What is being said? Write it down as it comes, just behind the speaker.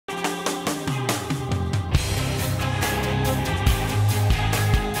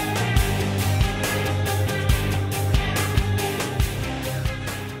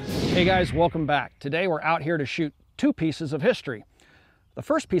Hey guys, welcome back. Today we're out here to shoot two pieces of history. The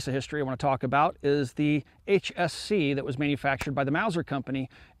first piece of history I want to talk about is the HSC that was manufactured by the Mauser company,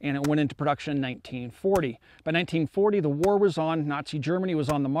 and it went into production in 1940. By 1940, the war was on, Nazi Germany was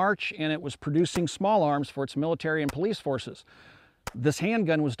on the march, and it was producing small arms for its military and police forces. This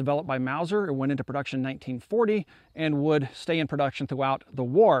handgun was developed by Mauser. It went into production in 1940 and would stay in production throughout the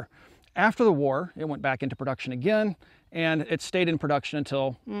war. After the war, it went back into production again, and it stayed in production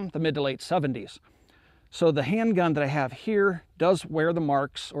until the mid to late 70s. So the handgun that I have here does wear the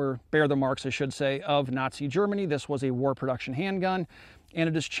marks, or bear the marks, I should say, of Nazi Germany. This was a war production handgun, and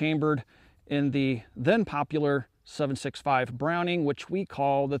it is chambered in the then popular 7.65 Browning, which we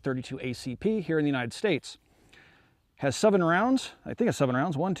call the 32 ACP here in the United States. Has 7 rounds, I think it's 7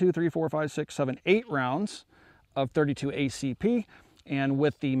 rounds, 1, 2, 3, 4, 5, 6, 7, 8 rounds of 32 ACP. And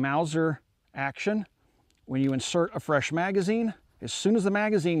with the Mauser action, when you insert a fresh magazine, as soon as the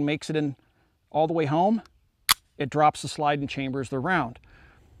magazine makes it in all the way home, it drops the slide and chambers the round.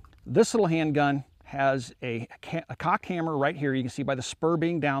 This little handgun has a cock hammer right here. You can see by the spur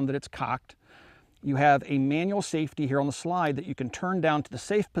being down that it's cocked. You have a manual safety here on the slide that you can turn down to the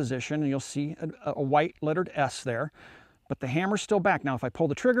safe position, and you'll see a white lettered S there. But the hammer's still back. Now, if I pull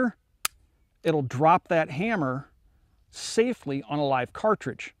the trigger, it'll drop that hammer safely on a live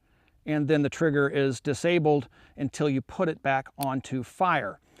cartridge. And then the trigger is disabled until you put it back onto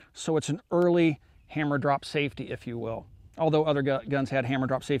fire. So it's an early hammer drop safety, if you will. Although other guns had hammer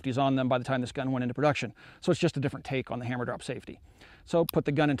drop safeties on them by the time this gun went into production. So it's just a different take on the hammer drop safety. So put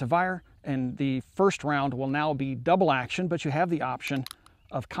the gun into fire, and the first round will now be double action, but you have the option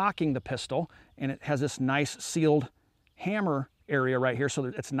of cocking the pistol, and it has this nice sealed hammer area right here so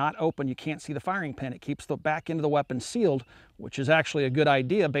that it's not open. You can't see the firing pin. It keeps the back end of the weapon sealed, which is actually a good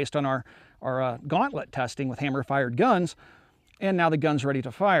idea based on our gauntlet testing with hammer-fired guns. And now the gun's ready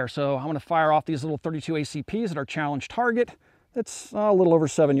to fire. So I'm going to fire off these little 32 ACPs at our challenge target. That's a little over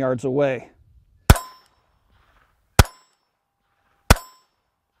 7 yards away.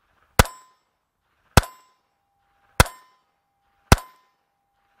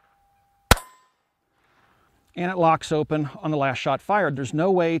 And it locks open on the last shot fired. There's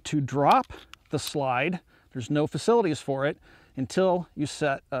no way to drop the slide. There's no facilities for it until you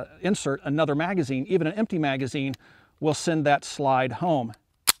insert another magazine. Even an empty magazine will send that slide home.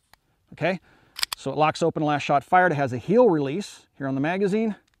 Okay, so it locks open last shot fired. It has a heel release here on the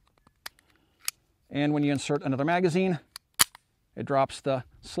magazine. And when you insert another magazine, it drops the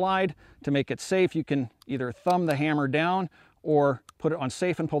slide. To make it safe, you can either thumb the hammer down or put it on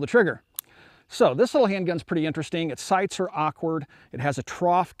safe and pull the trigger. So this little handgun's pretty interesting. Its sights are awkward. It has a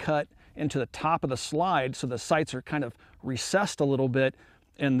trough cut into the top of the slide, so the sights are kind of recessed a little bit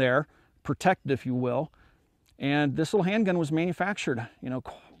in there, protected, if you will. And this little handgun was manufactured,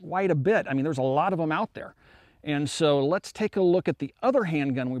 quite a bit. I mean, there's a lot of them out there. And so let's take a look at the other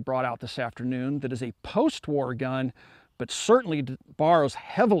handgun we brought out this afternoon that is a post-war gun, but certainly borrows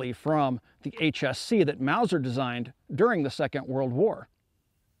heavily from the HSC that Mauser designed during the Second World War.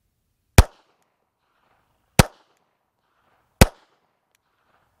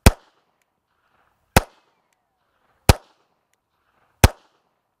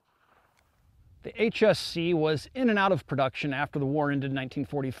 The HSC was in and out of production after the war ended in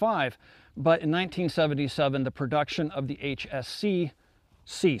 1945, but in 1977, the production of the HSC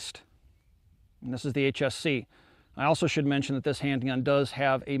ceased. And this is the HSC. I also should mention that this handgun does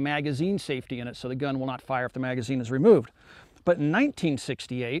have a magazine safety in it, so the gun will not fire if the magazine is removed. But in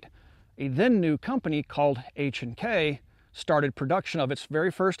 1968, a then new company called HK started production of its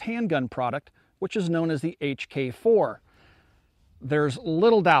very first handgun product, which is known as the HK4. There's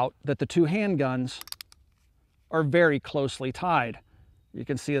little doubt that the two handguns are very closely tied. You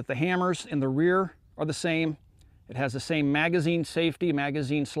can see that the hammers in the rear are the same. It has the same magazine safety,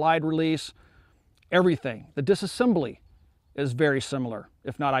 magazine slide release, everything. The disassembly is very similar,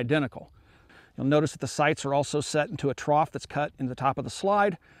 if not identical. You'll notice that the sights are also set into a trough that's cut in the top of the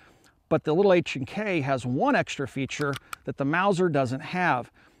slide, but the little H&K has one extra feature that the Mauser doesn't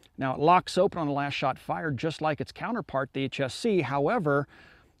have. Now, it locks open on the last shot fired just like its counterpart, the HSC. However,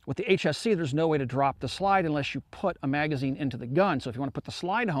 with the HSC, there's no way to drop the slide unless you put a magazine into the gun. So if you want to put the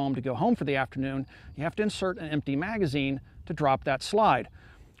slide home to go home for the afternoon, you have to insert an empty magazine to drop that slide.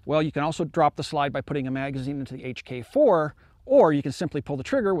 Well, you can also drop the slide by putting a magazine into the HK4, or you can simply pull the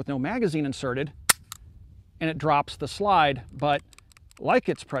trigger with no magazine inserted, and it drops the slide. But like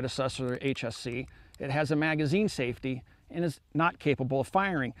its predecessor, HSC, it has a magazine safety and is not capable of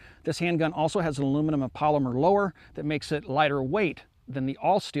firing. This handgun also has an aluminum and polymer lower that makes it lighter weight than the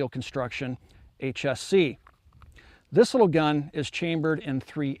all-steel construction HSC. This little gun is chambered in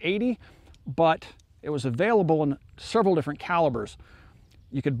 .380, but it was available in several different calibers.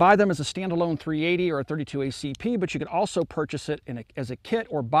 You could buy them as a standalone .380 or a .32 ACP, but you could also purchase it as a kit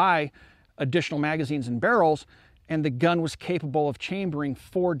or buy additional magazines and barrels, and the gun was capable of chambering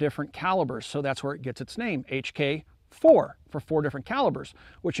 4 different calibers. So that's where it gets its name, HK4, for 4 different calibers,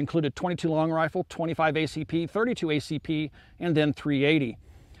 which included .22 long rifle, .25 ACP, .32 ACP, and then .380.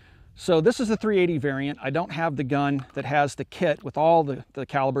 So this is the .380 variant. I don't have the gun that has the kit with all the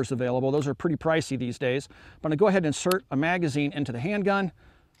calibers available. Those are pretty pricey these days. But I'm going to go ahead and insert a magazine into the handgun,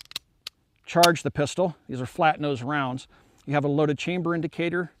 charge the pistol. These are flat nose rounds. You have a loaded chamber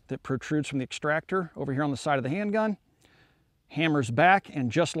indicator that protrudes from the extractor over here on the side of the handgun. Hammers back, and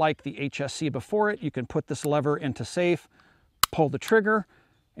just like the HSC before it, you can put this lever into safe, pull the trigger,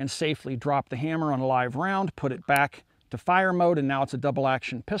 and safely drop the hammer on a live round, put it back to fire mode, and now it's a double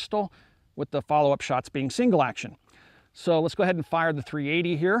action pistol with the follow-up shots being single action. So let's go ahead and fire the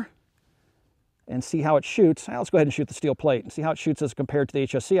 .380 here and see how it shoots. Let's go ahead and shoot the steel plate and see how it shoots as compared to the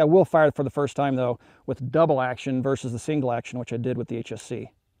HSC. I will fire it for the first time though with double action versus the single action, which I did with the HSC.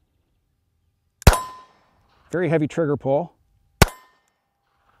 Very heavy trigger pull.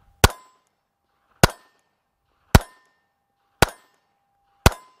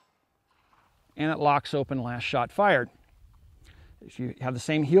 And it locks open last shot fired. If you have the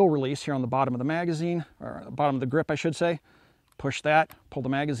same heel release here on the bottom of the magazine, or the bottom of the grip, I should say, push that, pull the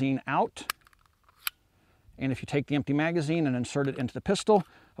magazine out. And if you take the empty magazine and insert it into the pistol,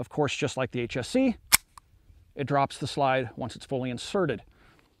 of course, just like the HSC, it drops the slide once it's fully inserted.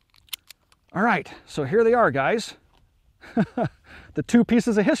 All right, so here they are, guys. The 2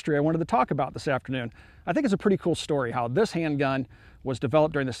 pieces of history I wanted to talk about this afternoon. I think it's a pretty cool story how this handgun was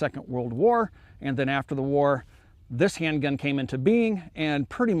developed during the Second World War, and then after the war, this handgun came into being and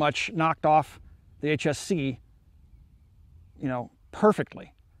pretty much knocked off the HSC,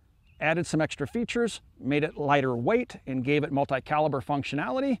 perfectly. Added some extra features, made it lighter weight, and gave it multi-caliber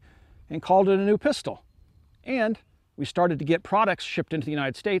functionality, and called it a new pistol. And we started to get products shipped into the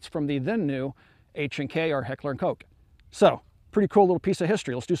United States from the then new H&K or Heckler & Koch. So, pretty cool little piece of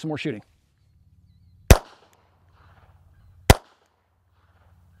history. Let's do some more shooting.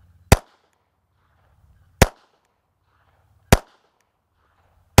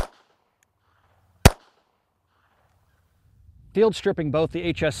 Field stripping both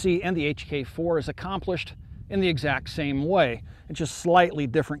the HSC and the HK4 is accomplished in the exact same way. It's just slightly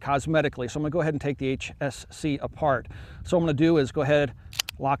different cosmetically. So I'm going to go ahead and take the HSC apart. So what I'm going to do is go ahead,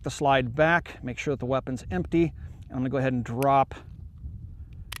 lock the slide back, make sure that the weapon's empty, and I'm going to go ahead and drop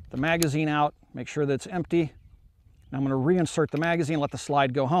the magazine out, make sure that it's empty. Now I'm going to reinsert the magazine, let the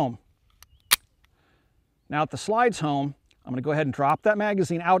slide go home. Now that the slide's home, I'm going to go ahead and drop that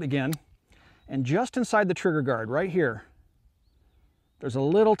magazine out again, and just inside the trigger guard right here, there's a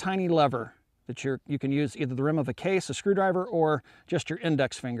little tiny lever that you can use either the rim of a case, a screwdriver, or just your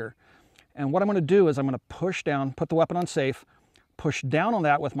index finger. And what I'm going to do is I'm going to push down, put the weapon on safe, push down on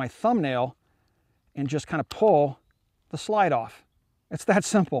that with my thumbnail, and just kind of pull the slide off. It's that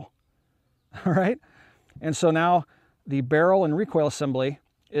simple, all right? And so now the barrel and recoil assembly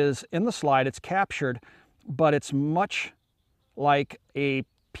is in the slide, it's captured, but it's much like a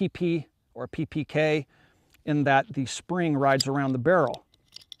PP or PPK in that the spring rides around the barrel,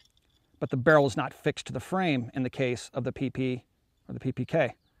 but the barrel is not fixed to the frame in the case of the PP or the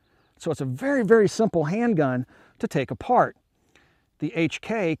PPK. So it's a very, very simple handgun to take apart. The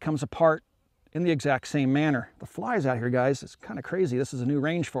HK comes apart in the exact same manner. The flies out here, guys, it's kind of crazy. This is a new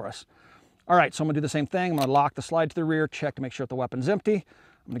range for us. All right, so I'm gonna do the same thing. I'm gonna lock the slide to the rear, check to make sure that the weapon's empty.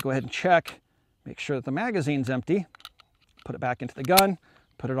 I'm gonna go ahead and check, make sure that the magazine's empty, put it back into the gun,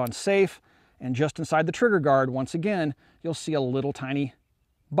 put it on safe, and just inside the trigger guard, once again, you'll see a little tiny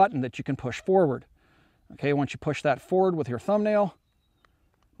button that you can push forward. Okay, once you push that forward with your thumbnail,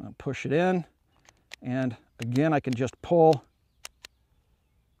 I'll push it in, and again, I can just pull.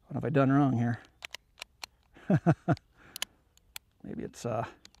 What have I done wrong here? Maybe it's, no,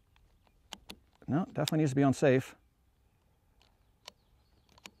 definitely needs to be on safe.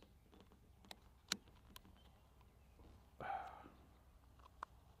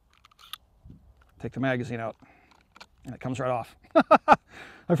 Take the magazine out, and it comes right off.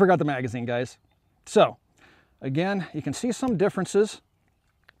 I forgot the magazine, guys. So, again, you can see some differences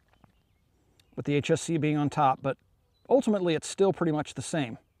with the HSC being on top, but ultimately it's still pretty much the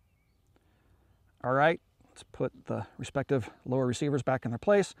same. All right, let's put the respective lower receivers back in their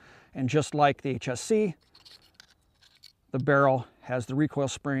place, and just like the HSC, the barrel has the recoil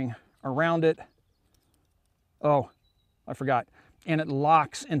spring around it. Oh, I forgot. And it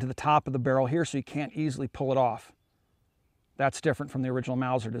locks into the top of the barrel here, so you can't easily pull it off. That's different from the original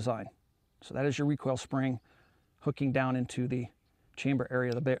Mauser design. So that is your recoil spring hooking down into the chamber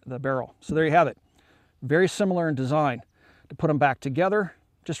area of the barrel. So there you have it. Very similar in design. To put them back together,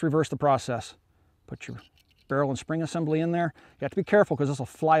 just reverse the process. Put your barrel and spring assembly in there. You have to be careful because this will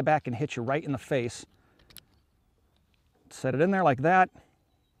fly back and hit you right in the face. Set it in there like that.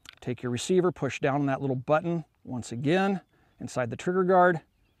 Take your receiver, push down on that little button once again inside the trigger guard.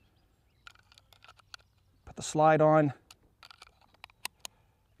 Put the slide on,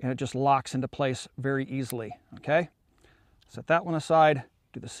 and it just locks into place very easily, okay? Set that one aside.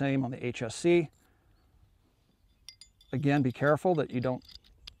 Do the same on the HSC. Again, be careful that you don't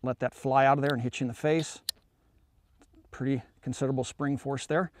let that fly out of there and hit you in the face. Pretty considerable spring force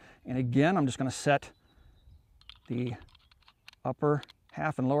there. And again, I'm just going to set the upper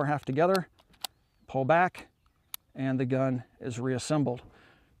half and lower half together, pull back, and the gun is reassembled.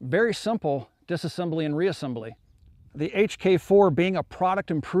 Very simple disassembly and reassembly. The HK4 being a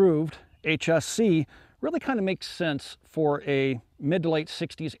product improved HSC really kind of makes sense for a mid to late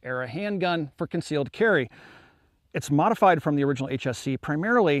 60s era handgun for concealed carry. It's modified from the original HSC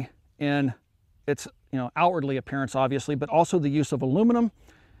primarily in its outwardly appearance, obviously, but also the use of aluminum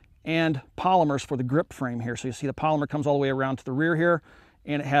and polymers for the grip frame here. So you see the polymer comes all the way around to the rear here,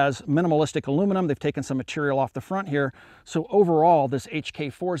 and it has minimalistic aluminum. They've taken some material off the front here. So overall, this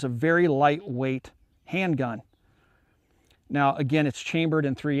HK4 is a very lightweight handgun. Now, again, it's chambered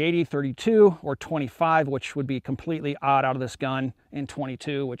in 380, 32, or 25, which would be completely odd out of this gun, and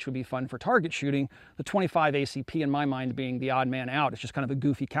 22, which would be fun for target shooting. The 25 ACP, in my mind, being the odd man out. It's just kind of a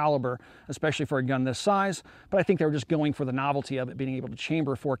goofy caliber, especially for a gun this size. But I think they were just going for the novelty of it, being able to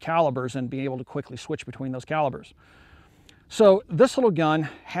chamber 4 calibers and being able to quickly switch between those calibers. So this little gun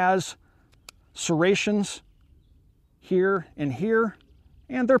has serrations here and here,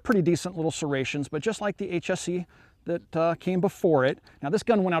 and they're pretty decent little serrations, but just like the HSC that came before it. Now this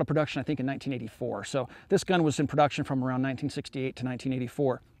gun went out of production I think in 1984, so this gun was in production from around 1968 to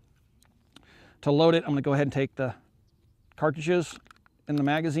 1984. To load it, I'm going to go ahead and take the cartridges in the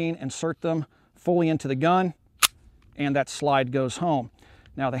magazine, insert them fully into the gun, and that slide goes home.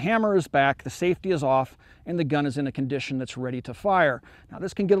 Now the hammer is back, the safety is off, and the gun is in a condition that's ready to fire. Now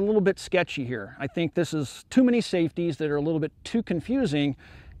this can get a little bit sketchy here. I think this is too many safeties that are a little bit too confusing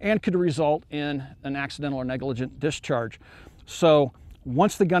and could result in an accidental or negligent discharge. So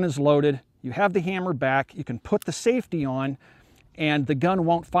once the gun is loaded, you have the hammer back, you can put the safety on, and the gun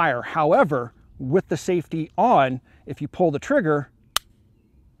won't fire. However, with the safety on, if you pull the trigger,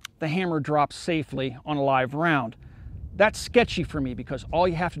 the hammer drops safely on a live round. That's sketchy for me because all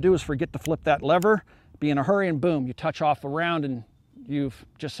you have to do is forget to flip that lever, be in a hurry, and boom, you touch off a round and you've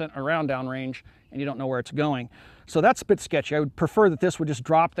just sent a round downrange and you don't know where it's going. So that's a bit sketchy. I would prefer that this would just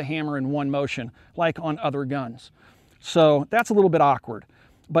drop the hammer in one motion, like on other guns. So that's a little bit awkward.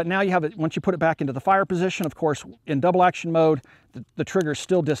 But now you have it, once you put it back into the fire position, of course, in double action mode, the trigger is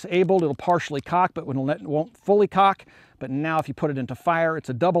still disabled. It'll partially cock, but it won't fully cock. But now if you put it into fire, it's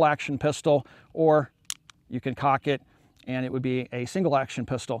a double action pistol, or you can cock it and it would be a single action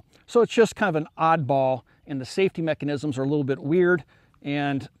pistol. So it's just kind of an oddball, and the safety mechanisms are a little bit weird,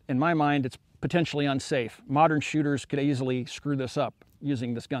 and in my mind, it's potentially unsafe. Modern shooters could easily screw this up,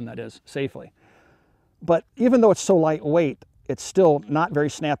 using this gun, that is, safely. But even though it's so lightweight, it's still not very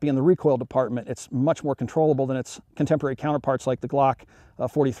snappy in the recoil department. It's much more controllable than its contemporary counterparts like the Glock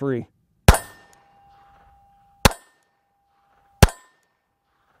 43.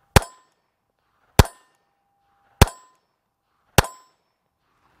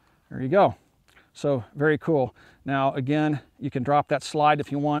 There you go. So very cool. Now again, you can drop that slide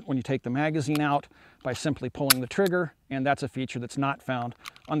if you want when you take the magazine out by simply pulling the trigger, and that's a feature that's not found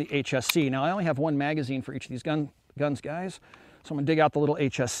on the HSC. Now I only have one magazine for each of these guns, guys, so I'm going to dig out the little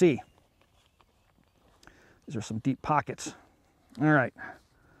HSC. These are some deep pockets. All right,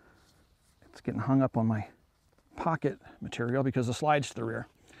 it's getting hung up on my pocket material because the slide's to the rear.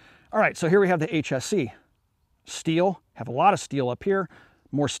 All right, so here we have the HSC. Steel, have a lot of steel up here,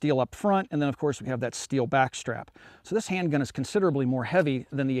 more steel up front, and then of course we have that steel back strap. So this handgun is considerably more heavy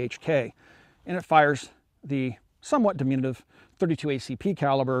than the HK, and it fires the somewhat diminutive 32 ACP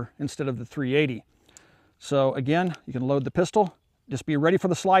caliber instead of the 380. So again, you can load the pistol, just be ready for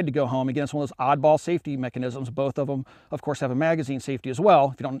the slide to go home. Again, it's one of those oddball safety mechanisms. Both of them, of course, have a magazine safety as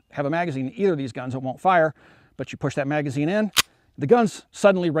well. If you don't have a magazine in either of these guns, it won't fire, but you push that magazine in, the gun's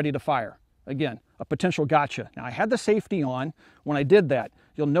suddenly ready to fire. Again, a potential gotcha. Now I had the safety on when I did that.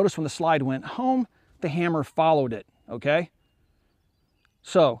 You'll notice when the slide went home, the hammer followed it, okay?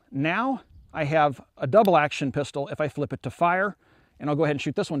 So now I have a double action pistol if I flip it to fire, and I'll go ahead and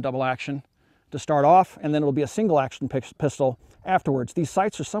shoot this one double action. to start off, and then it'll be a single action pistol afterwards. These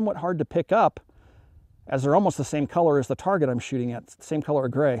sights are somewhat hard to pick up as they're almost the same color as the target I'm shooting at. It's the same color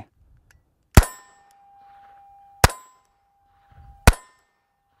of gray.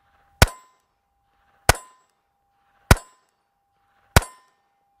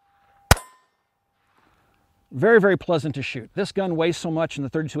 Very, very pleasant to shoot. This gun weighs so much in the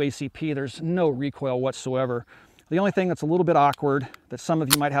 32 ACP, there's no recoil whatsoever. The only thing that's a little bit awkward that some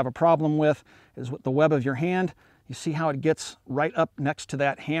of you might have a problem with is with the web of your hand. You see how it gets right up next to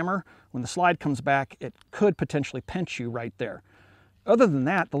that hammer? When the slide comes back, it could potentially pinch you right there. Other than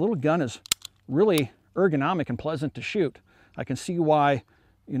that, the little gun is really ergonomic and pleasant to shoot. I can see why,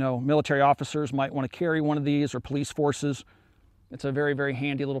 you know, military officers might want to carry one of these, or police forces. It's a very, very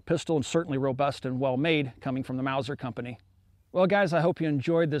handy little pistol, and certainly robust and well made, coming from the Mauser company. Well guys, I hope you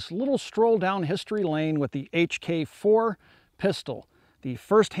enjoyed this little stroll down history lane with the HK4 pistol, the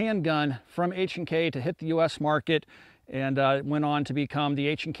first handgun from H&K to hit the US market, and went on to become the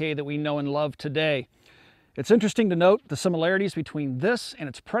H&K that we know and love today. It's interesting to note the similarities between this and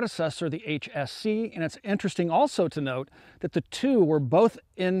its predecessor, the HSC, and it's interesting also to note that the two were both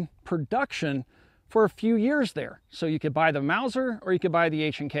in production for a few years there. So you could buy the Mauser or you could buy the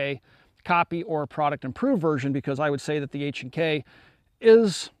H&K copy or product improved version, because I would say that the H&K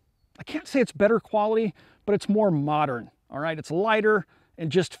is, I can't say it's better quality, but it's more modern. All right, it's lighter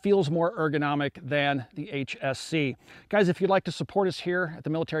and just feels more ergonomic than the HSC. Guys, if you'd like to support us here at the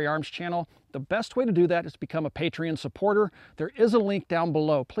Military Arms Channel, the best way to do that is to become a Patreon supporter. There is a link down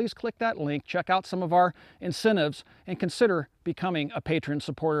below. Please click that link, check out some of our incentives, and consider becoming a Patreon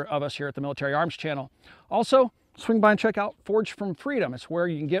supporter of us here at the Military Arms Channel. Also, swing by and check out Forged from Freedom. It's where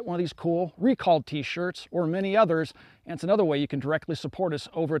you can get one of these cool recalled t-shirts or many others, and it's another way you can directly support us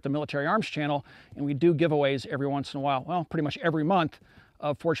over at the Military Arms Channel. And we do giveaways every once in a while, well, pretty much every month,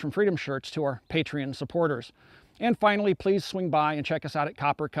 of Forged from Freedom shirts to our Patreon supporters. And finally, please swing by and check us out at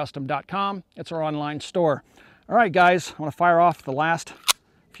coppercustom.com. It's our online store. All right, guys, I want to fire off the last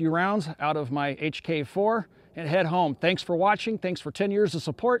few rounds out of my HK4 and head home. Thanks for watching. Thanks for 10 years of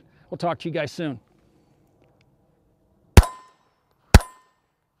support. We'll talk to you guys soon.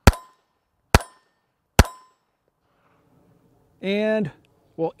 And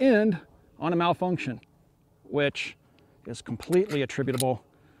we'll end on a malfunction, which is completely attributable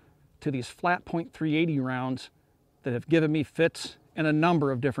to these flat point 380 rounds that have given me fits in a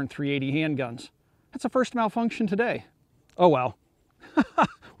number of different 380 handguns. That's the first malfunction today. Oh well.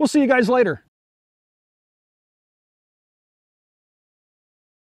 We'll see you guys later.